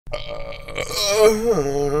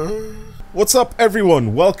What's up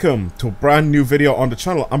everyone, welcome to a brand new video on the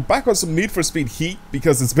channel. I'm back on some Need for Speed Heat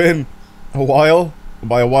because it's been a while.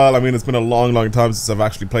 By a while I mean it's been a long time since I've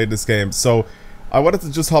actually played this game, so I wanted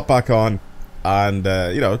to just hop back on and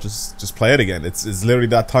you know, just play it again. It's literally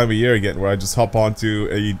that time of year again where I just hop onto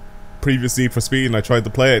a previous Need for Speed and I tried to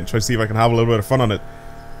play it and try to see if I can have a little bit of fun on it.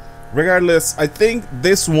 Regardless, I think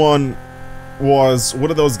this one was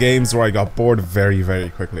one of those games where I got bored very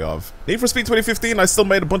quickly of. Need for Speed 2015, I still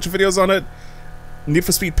made a bunch of videos on it. Need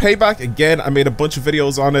for Speed Payback, again, I made a bunch of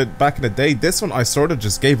videos on it back in the day. This one, I sort of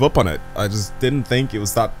just gave up on it. I just didn't think it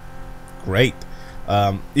was that great.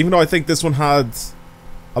 Even though I think this one had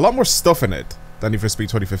a lot more stuff in it than Need for Speed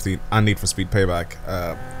 2015 and Need for Speed Payback.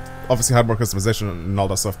 Obviously had more customization and all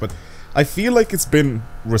that stuff, but I feel like it's been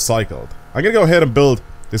recycled. I'm gonna go ahead and build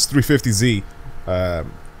this 350Z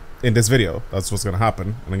in this video. That's what's gonna happen,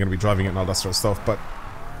 and I'm gonna be driving it and all that sort of stuff. But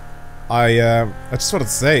I just wanted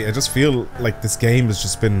to say, I just feel like this game has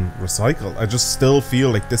just been recycled. I just still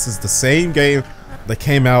feel like this is the same game that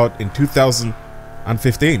came out in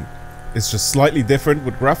 2015. It's just slightly different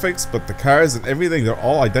with graphics, but the cars and everything, they're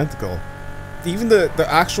all identical. Even the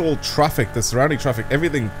actual traffic, the surrounding traffic,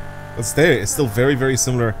 everything that's there is still very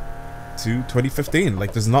similar to 2015.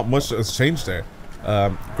 Like, there's not much that has changed there.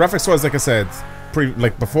 Graphics wise, like I said,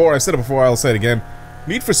 before, I said it before, I'll say it again.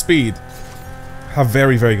 Need for Speed have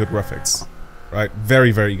very good graphics, right?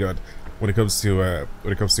 Very good when it comes to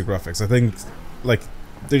graphics. I think like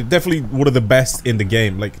they're definitely one of the best in the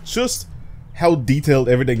game. Like, just how detailed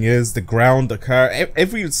everything is, the ground, the car,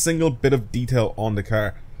 every single bit of detail on the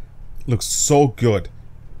car looks so good,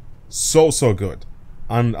 so good.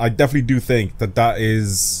 And I definitely do think that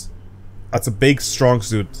that's a big strong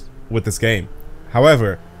suit with this game.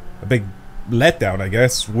 However, a big letdown, I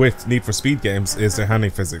guess, with Need for Speed games is their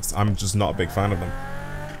handling physics. I'm just not a big fan of them,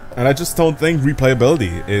 and I just don't think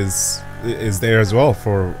replayability is there as well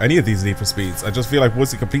for any of these Need for Speeds. I just feel like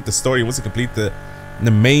once you complete the story, once you complete the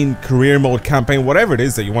main career mode campaign, whatever it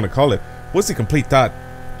is that you want to call it, once you complete that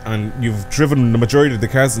and you've driven the majority of the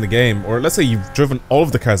cars in the game, or let's say you've driven all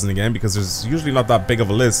of the cars in the game, because there's usually not that big of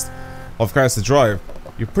a list of cars to drive,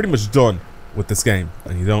 you're pretty much done with this game,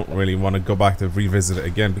 and you don't really want to go back to revisit it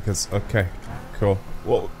again because, okay, cool.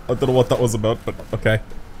 Well, I don't know what that was about, but okay.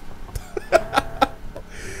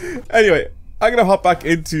 Anyway, I'm gonna hop back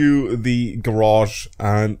into the garage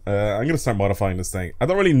and I'm gonna start modifying this thing. I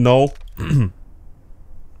don't really know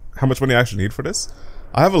how much money I actually need for this.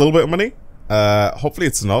 I have a little bit of money. Hopefully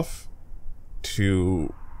it's enough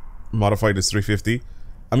to modify this 350.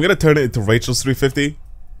 I'm gonna turn it into Rachel's 350.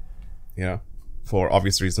 Yeah, for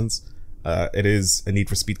obvious reasons. It is a Need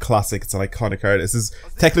for Speed classic. It's an iconic car. This is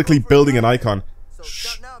technically building an icon.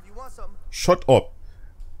 Shut up.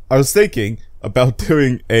 I was thinking about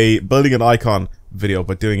doing a building an icon video,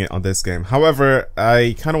 but doing it on this game. However,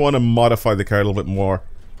 I kind of want to modify the car a little bit more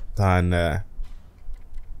than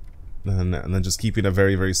just keeping it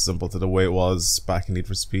very simple to the way it was back in Need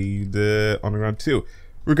for Speed Underground 2.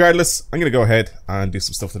 Regardless, I'm gonna go ahead and do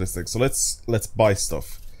some stuff to this thing. So let's buy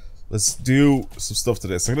stuff. Let's do some stuff to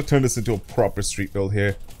this. I'm gonna turn this into a proper street build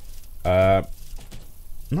here.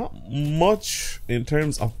 Not much in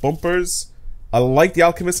terms of bumpers. I like the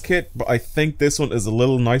Alchemist kit, but I think this one is a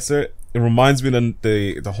little nicer. It reminds me of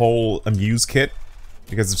the whole Amuse kit.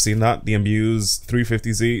 You guys have seen that? The Amuse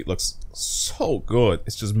 350Z looks so good.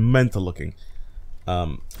 It's just mental looking.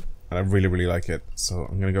 And I really like it. So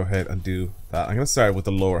I'm gonna go ahead and do that. I'm gonna start with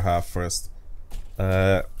the lower half first.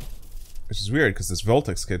 Which is weird because this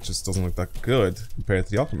Voltex kit just doesn't look that good compared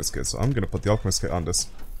to the Alchemist kit. So I'm gonna put the Alchemist kit on this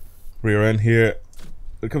rear end here.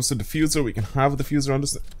 When it comes to diffuser, we can have a diffuser on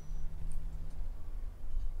this.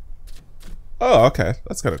 Oh, okay,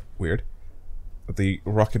 that's kind of weird. But the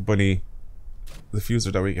Rocket Bunny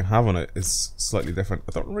diffuser that we can have on it is slightly different.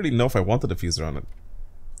 I don't really know if I want the diffuser on it,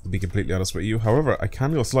 to be completely honest with you. However, I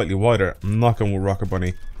can go slightly wider. I'm not going with Rocket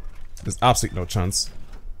Bunny. There's absolutely no chance.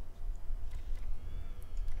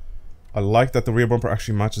 I like that the rear bumper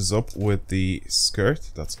actually matches up with the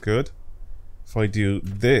skirt. That's good. If I do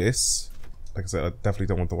this, like I said, I definitely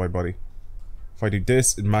don't want the wide body. If I do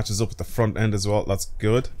this, it matches up with the front end as well. That's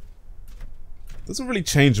good. Doesn't really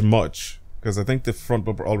change much, because I think the front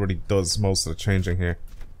bumper already does most of the changing here.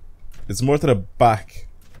 It's more to the back.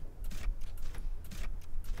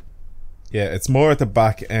 Yeah, it's more at the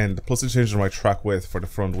back end. Plus, it's changing my track width for the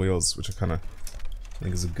front wheels, which I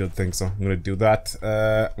think is a good thing, so I'm gonna do that.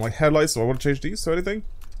 My headlights, do I want to change these or anything?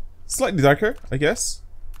 Slightly darker, I guess.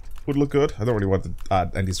 Would look good. I don't really want to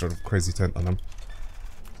add any sort of crazy tint on them,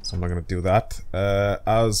 so I'm not gonna do that.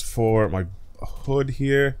 As for my hood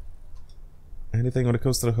here, Anything when it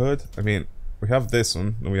comes to the hood? I mean, we have this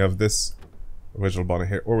one, and we have this original bonnet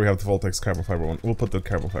here, or we have the Voltex carbon fiber one. We'll put the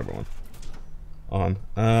carbon fiber one on.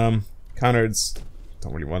 Canards,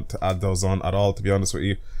 don't really want to add those on at all, to be honest with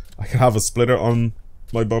you. I can have a splitter on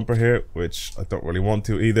my bumper here, which I don't really want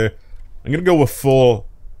to either. I'm gonna go with full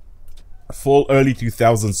early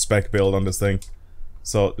 2000s spec build on this thing.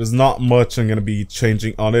 So there's not much I'm gonna be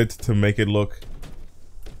changing on it to make it look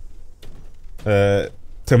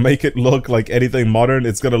like anything modern.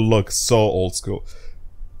 It's gonna look so old school,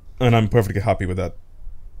 and I'm perfectly happy with that.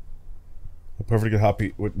 I'm perfectly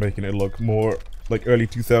happy with making it look more like early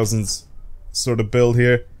 2000s sort of build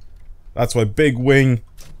here. That's why big wing,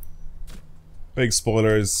 big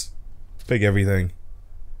spoilers, big everything.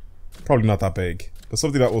 Probably not that big, but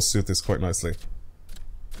something that will suit this quite nicely.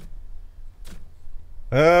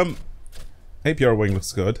 APR wing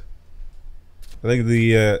looks good. I think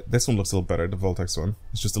the this one looks a little better, the Voltex one.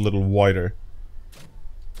 It's just a little wider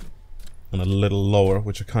and a little lower,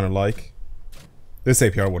 which I kind of like. This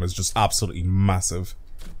APR one is just absolutely massive.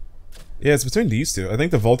 Yeah, it's between these two. I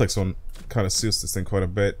think the Voltex one kind of suits this thing quite a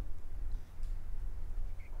bit.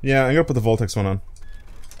 Yeah, I'm gonna put the Voltex one on.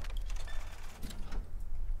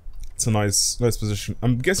 It's a nice position.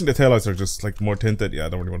 I'm guessing the taillights are just like more tinted. Yeah, I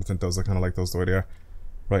don't really want to tint those. I kind of like those the way they are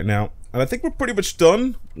right now. And I think we're pretty much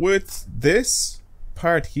done with this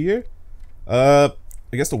part here. I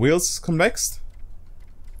guess the wheels come next.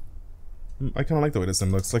 I kind of like the way this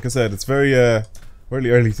thing looks. Like I said, it's very early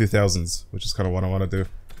 2000s, which is kind of what I want to do.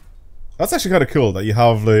 That's actually kind of cool that you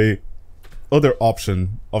have the other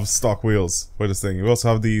option of stock wheels for this thing. You also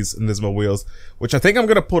have these Nismo wheels, which I think I'm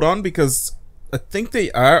gonna put on because I think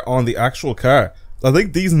they are on the actual car. I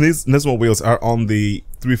think these Nismo wheels are on the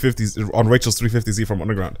 350s, on Rachel's 350Z from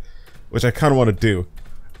Underground, which I kind of want to do.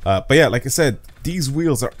 But yeah, like I said, these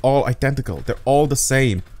wheels are all identical. They're all the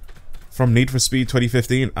same from Need for Speed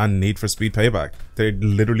 2015 and Need for Speed Payback. They're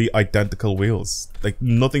literally identical wheels. Like,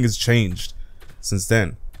 nothing has changed since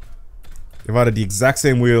then. They've added the exact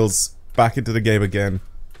same wheels back into the game again.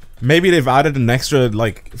 Maybe they've added an extra,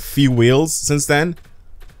 like, few wheels since then.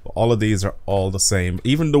 But all of these are all the same.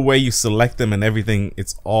 Even the way you select them and everything,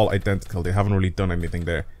 it's all identical. They haven't really done anything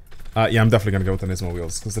there. Yeah, I'm definitely gonna go with the Nismo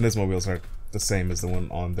wheels, because the Nismo wheels are the same as the one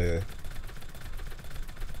on the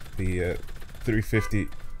 350.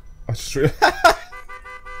 I just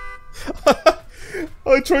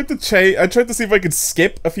I tried to see if I could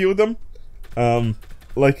skip a few of them,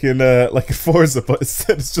 like in Forza, but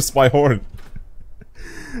instead it's just my horn.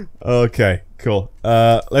 Okay, cool.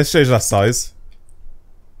 Let's change that size.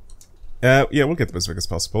 Yeah, we'll get them as big as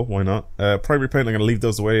possible. Why not? Primary paint, I'm gonna leave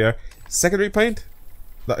those the way they are. Secondary paint,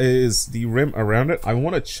 that is the rim around it. I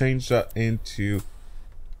want to change that into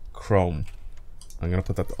chrome. I'm gonna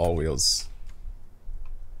put that to all wheels.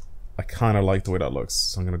 I kind of like the way that looks,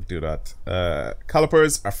 so I'm gonna do that.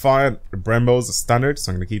 Calipers are fine. Brembos are standard,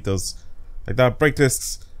 so I'm gonna keep those like that. Brake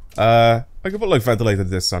discs, I could put like ventilated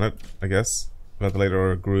discs on it, I guess.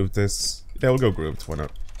 Ventilator or grooved discs. Yeah, we'll go grooved. Why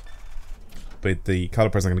not? But the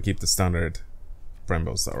calipers, I'm gonna keep the standard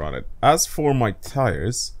Brembos that are on it. As for my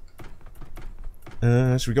tires,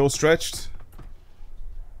 should we go stretched?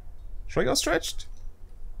 Should I go stretched?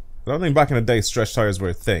 I don't think back in the day stretched tires were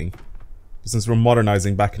a thing. But since we're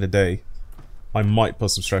modernizing back in the day, I might put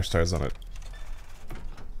some stretch tires on it.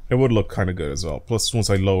 It would look kind of good as well. Plus, once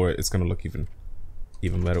I lower it, it's gonna look even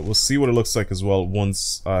better. We'll see what it looks like as well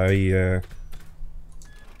once I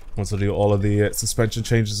do all of the suspension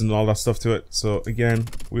changes and all that stuff to it. So again,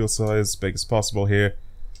 wheel size big as possible here.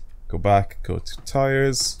 Go back, go to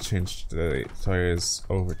tires, change the tires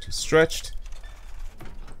over to stretched.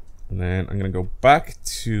 And then I'm gonna go back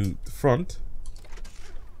to the front.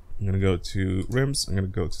 I'm gonna go to rims, I'm gonna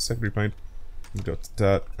go to secondary paint, I'm gonna go to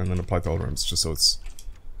that, and then apply to all rims, just so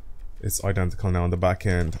it's identical now on the back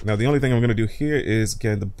end. Now the only thing I'm gonna do here is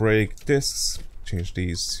get the brake discs, change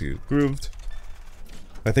these to grooved.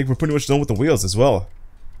 I think we're pretty much done with the wheels as well.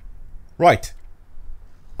 Right.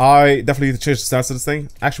 I definitely need to change the stance of this thing.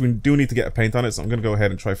 Actually, we do need to get a paint on it, so I'm gonna go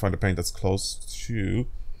ahead and try to find a paint that's close to,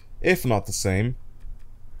 if not the same,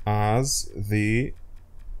 as the...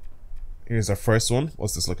 Here's our first one.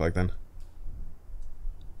 What's this look like then?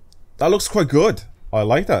 That looks quite good. I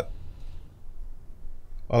like that.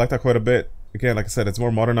 I like that quite a bit. Again, like I said, it's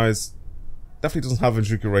more modernized. Definitely doesn't have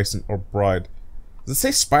Enjuku Racing or Bride. Does it say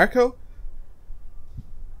Sparco?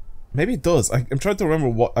 Maybe it does. I'm trying to remember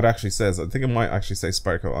what it actually says. I think it might actually say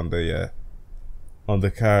Sparco on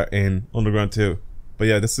the car in Underground 2. But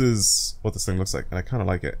yeah, this is what this thing looks like, and I kind of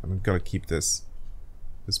like it. I'm gonna keep this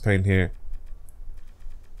paint here.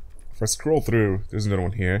 If I scroll through, there's another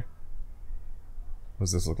one here. What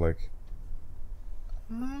does this look like?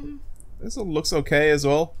 This one looks okay as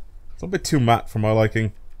well. It's a bit too matte for my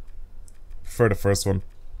liking. Prefer the first one.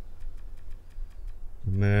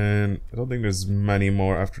 And then I don't think there's many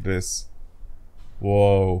more after this.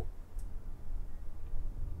 Whoa.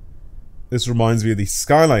 This reminds me of the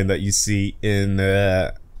skyline that you see in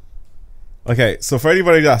okay, so for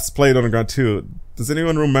anybody that's played Underground 2, does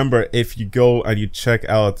anyone remember if you go and you check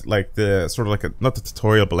out like the sort of like a, not the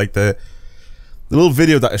tutorial, but like the little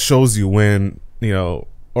video that shows you when, you know,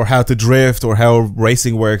 or how to drift or how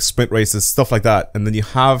racing works, sprint races, stuff like that, and then you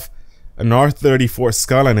have an R34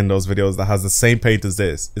 skyline in those videos that has the same paint as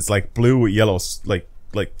this. It's like blue with yellow, like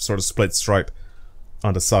sort of split stripe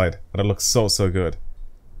on the side, and it looks so good.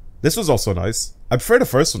 This was also nice. I prefer the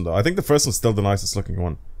first one though. I think the first one's still the nicest looking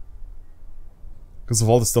one because of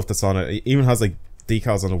all the stuff that's on it. It even has like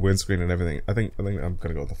decals on the windscreen and everything. I think I'm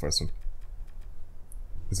gonna go with the first one.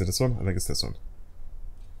 Is it this one? I think it's this one.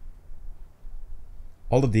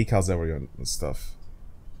 All the decals everywhere and stuff.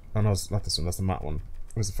 Oh no, it's not this one. That's the matte one.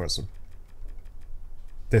 Where's the first one?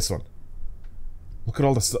 This one. Look at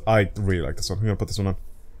all the stuff. I really like this one. I'm gonna put this one on.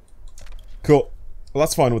 Cool. Well,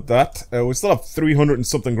 that's fine with that. We still have 300 and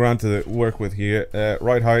something grand to work with here.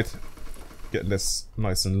 Right height. Getting this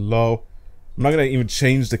nice and low. I'm not gonna even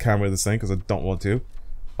change the camera of this thing because I don't want to.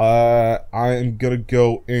 I am gonna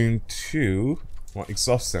go into my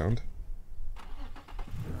exhaust sound.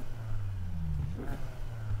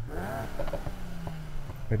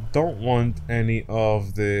 I don't want any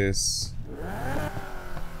of this.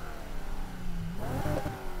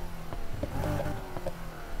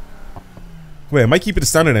 Wait, I might keep it a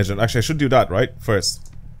standard engine. Actually, I should do that, right?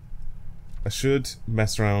 First. I should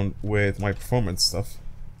mess around with my performance stuff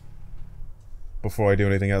before I do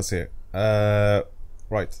anything else here.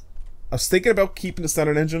 Right. I was thinking about keeping the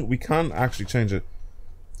standard engine. We can actually change it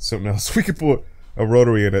to something else. We could put a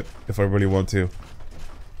rotary in it if I really want to.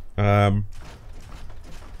 I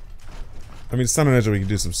mean, standard engine, we can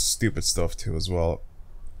do some stupid stuff too as well.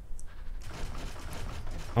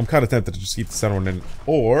 I'm kind of tempted to just keep the standard one in,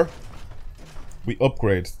 or we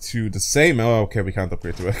upgrade to the same. Oh, okay, we can't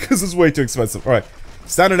upgrade to it because it's way too expensive. All right,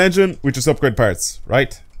 standard engine, we just upgrade parts,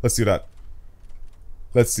 right? Let's do that.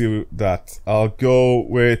 Let's do that. I'll go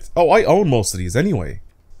with. Oh, I own most of these anyway.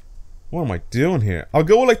 What am I doing here? I'll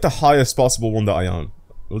go with like the highest possible one that I own.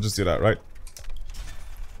 We'll just do that, right?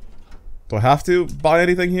 Do I have to buy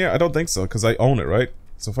anything here? I don't think so, because I own it, right?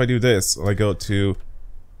 So if I do this, and I go to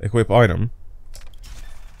equip item,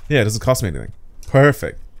 yeah, it doesn't cost me anything.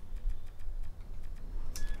 Perfect.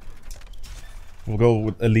 We'll go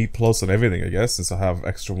with Elite Plus and everything, I guess, since I have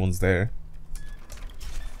extra ones there.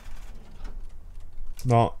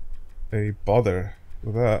 Not a bother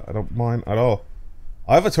with that. I don't mind at all.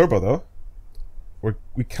 I have a turbo though.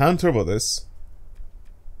 We can turbo this.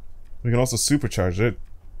 We can also supercharge it.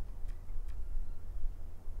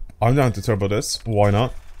 I'm down to turbo this. Why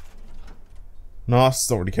not? Nos,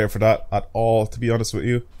 don't really care for that at all, to be honest with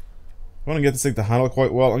you. I want to get this thing to handle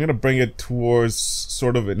quite well. I'm going to bring it towards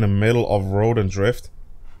sort of in the middle of road and drift.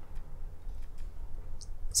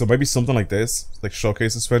 So maybe something like this, like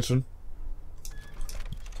showcase suspension.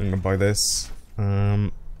 I'm going to buy this.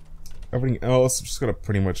 Everything else, I'm just going to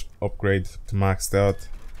pretty much upgrade to maxed out.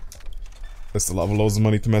 There's still have loads of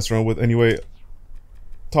money to mess around with anyway.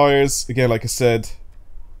 Tires, again, like I said,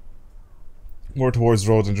 more towards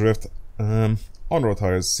road and drift. On-road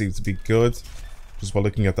tires seem to be good. Just by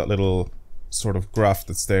looking at that little sort of graph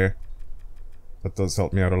that's there. That does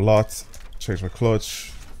help me out a lot. Change my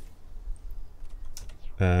clutch.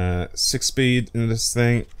 6-speed in this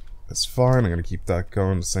thing. That's fine. I'm going to keep that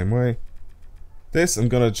going the same way. This, I'm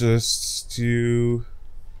going to just do...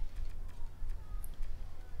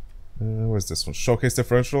 where's this one? Showcase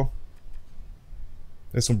differential.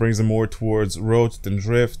 This one brings it more towards road than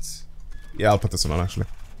drift. Yeah, I'll put this one on actually.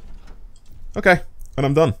 Okay, and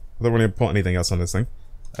I'm done. I don't really put anything else on this thing.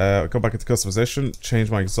 Go back into customization, change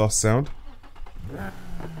my exhaust sound. I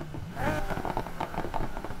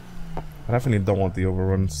definitely don't want the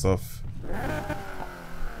overrun stuff.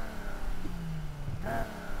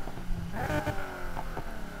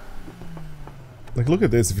 Like, look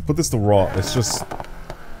at this. If you put this to raw, it's just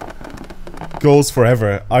goes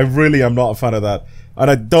forever. I really am not a fan of that.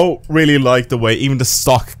 And I don't really like the way even the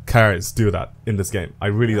stock cars do that in this game. I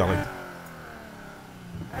really don't like it.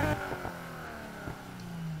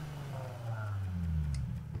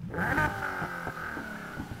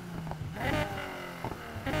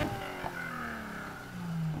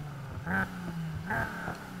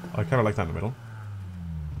 I kind of like that in the middle.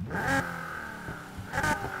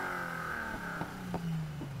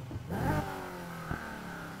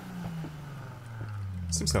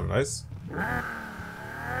 Seems kind of nice.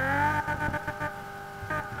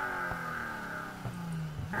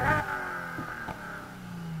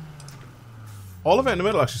 all of it in the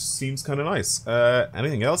middle actually seems kind of nice.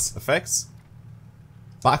 Anything else? Effects?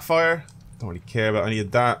 Backfire? Don't really care about any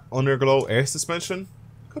of that. Underglow, air suspension?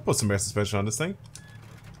 Could put some air suspension on this thing.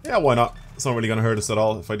 Yeah, why not? It's not really going to hurt us at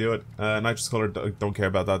all if I do it. Nitrous color, don't care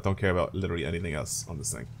about that. Don't care about literally anything else on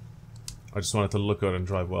this thing. I just want it to look good and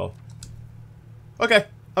drive well. Okay,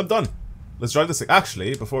 I'm done. Let's drive this thing.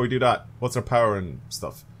 Actually, before we do that, what's our power and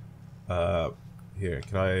stuff? Here,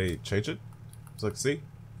 can I change it? So I can see?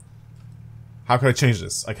 How can I change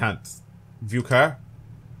this? I can't. View car?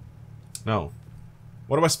 No.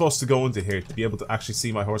 What am I supposed to go into here to be able to actually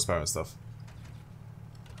see my horsepower and stuff?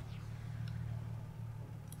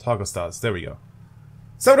 Toggle stats. There we go.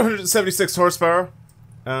 776 horsepower.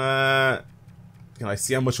 Can I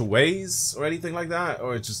see how much it weighs or anything like that?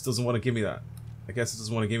 Or it just doesn't want to give me that? I guess it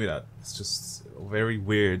doesn't want to give me that. It's just a very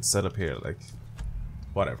weird setup here. Like,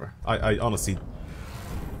 whatever. I honestly...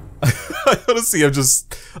 honestly, I'm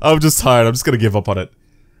just tired. I'm just gonna give up on it.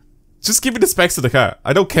 Just give me the specs of the car.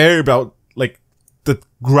 I don't care about, like, the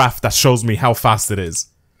graph that shows me how fast it is.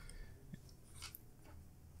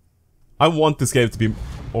 I want this game to be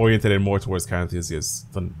oriented more towards car enthusiasts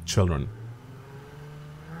than children.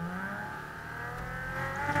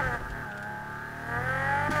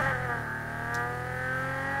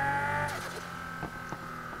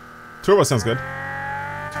 Turbo sounds good.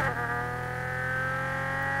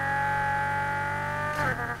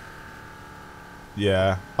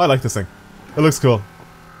 Yeah, I like this thing. It looks cool.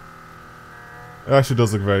 It actually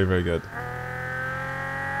does look very, very good.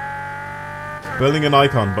 Building an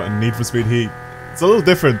icon, but in Need for Speed Heat. It's a little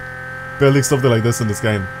different building something like this in this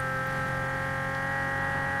game.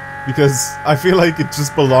 Because I feel like it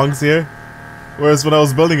just belongs here. Whereas when I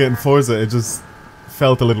was building it in Forza, it just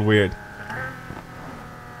felt a little weird.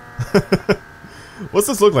 What's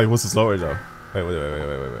this look like? What's this lower though?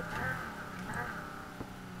 Wait.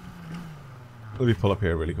 Let me pull up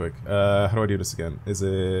here really quick. How do I do this again? Is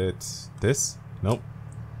it this? Nope.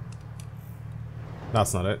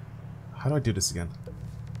 That's not it. How do I do this again?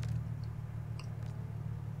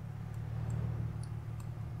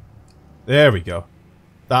 There we go.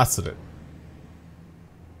 That's it.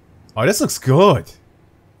 Oh, this looks good.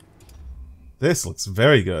 This looks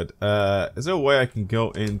very good. Is there a way I can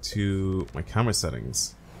go into my camera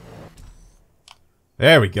settings?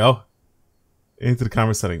 There we go. Into the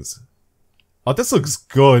camera settings. Oh, this looks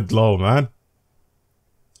good, low, man.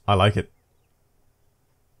 I like it.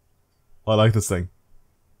 I like this thing.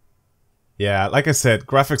 Yeah, like I said,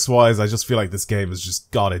 graphics-wise, I just feel like this game has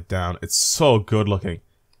just got it down. It's so good looking.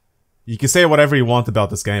 You can say whatever you want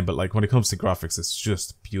about this game, but like when it comes to graphics, it's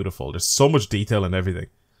just beautiful. There's so much detail in everything.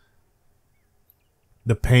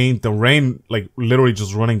 The paint, the rain, like literally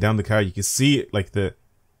just running down the car. You can see like the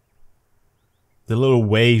little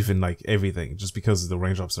wave in like everything, just because the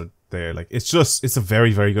raindrops are there. Like it's a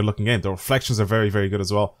very, very good looking game. The reflections are very, very good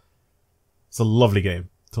as well. It's a lovely game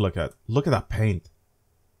to look at. Look at that paint.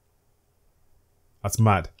 That's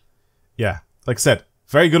mad. Yeah, like I said,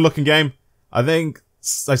 very good looking game. I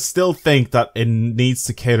still think that it needs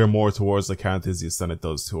to cater more towards the car enthusiasts than it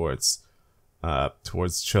does towards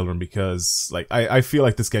children, because like I feel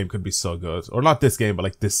like this game could be so good. Or not this game, but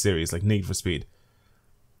like this series, like Need for Speed.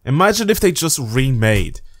 Imagine if they just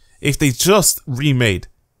remade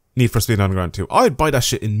Need for Speed Underground 2. I'd buy that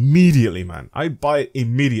shit immediately, man. I'd buy it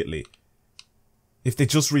immediately. If they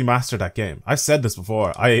just remastered that game. I've said this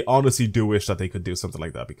before. I honestly do wish that they could do something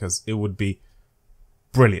like that, because it would be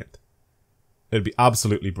brilliant. It'd be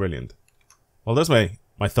absolutely brilliant. Well, there's my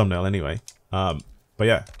thumbnail anyway. But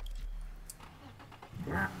yeah.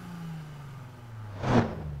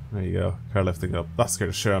 There you go. Car lifting up. That scared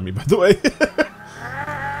the shit out of me, by the way.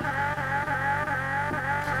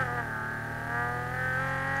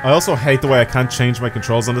 I also hate the way I can't change my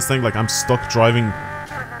controls on this thing. Like, I'm stuck driving.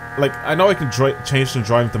 Like, I know I can change from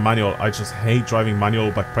driving to manual. I just hate driving manual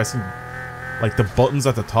by pressing, like, the buttons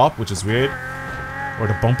at the top, which is weird. Or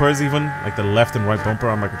the bumpers even. Like, the left and right bumper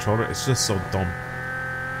on my controller. It's just so dumb.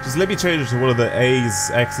 Just let me change it to one of the A's,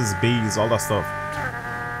 X's, B's, all that stuff.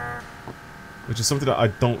 Which is something that I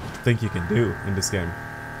don't think you can do in this game.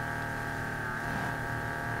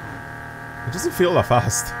 It doesn't feel that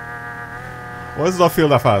fast. Why does it not feel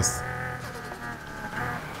that fast?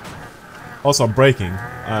 Also, I'm braking,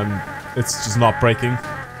 and it's just not braking.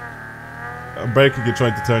 I'm braking and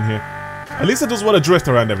trying to turn here. At least it doesn't want to drift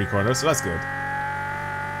around every corner, so that's good.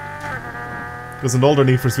 Because in older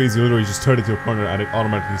Need for Speeds, you literally just turn into a corner and it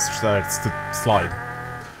automatically starts to slide.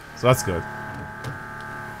 So that's good.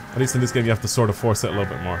 At least in this game, you have to sort of force it a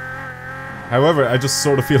little bit more. However, I just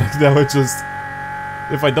sort of feel like now it just...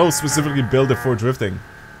 If I don't specifically build it for drifting,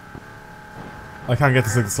 I can't get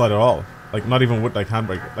this thing to slide at all. Like, not even with, like,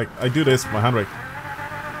 handbrake. Like, I do this with my handbrake.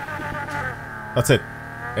 That's it.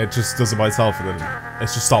 It just does it by itself, and then it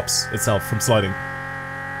just stops itself from sliding.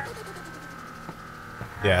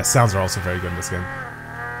 Yeah, sounds are also very good in this game.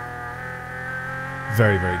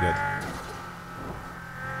 Very, very good.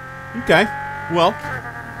 Okay, well,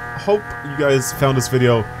 I hope you guys found this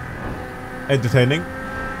video entertaining,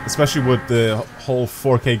 especially with the whole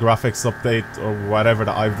 4K graphics update or whatever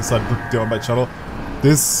that I've decided to do on my channel.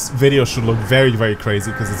 This video should look very, very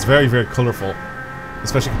crazy because it's very, very colorful,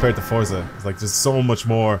 especially compared to Forza. It's like there's so much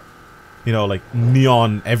more, you know, like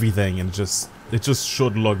neon everything, and it just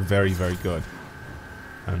should look very, very good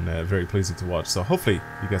and very pleasing to watch. So hopefully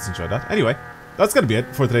you guys enjoyed that. Anyway, that's gonna be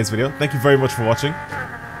it for today's video. Thank you very much for watching.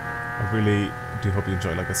 I really do hope you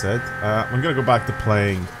enjoyed, like I said. I'm gonna go back to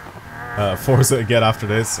playing Forza again after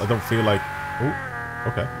this. I don't feel like... Oh,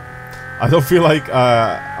 okay. I don't feel like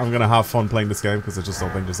I'm gonna have fun playing this game because I just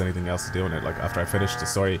don't think there's anything else to do in it. Like, after I finish the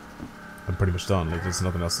story, I'm pretty much done. Like, there's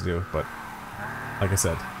nothing else to do. But, like I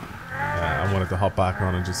said, I wanted to hop back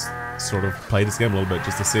on and just sort of play this game a little bit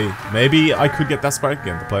just to see. Maybe I could get that spark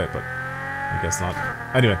again to play it, but I guess not.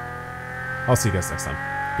 Anyway, I'll see you guys next time.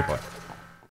 Goodbye.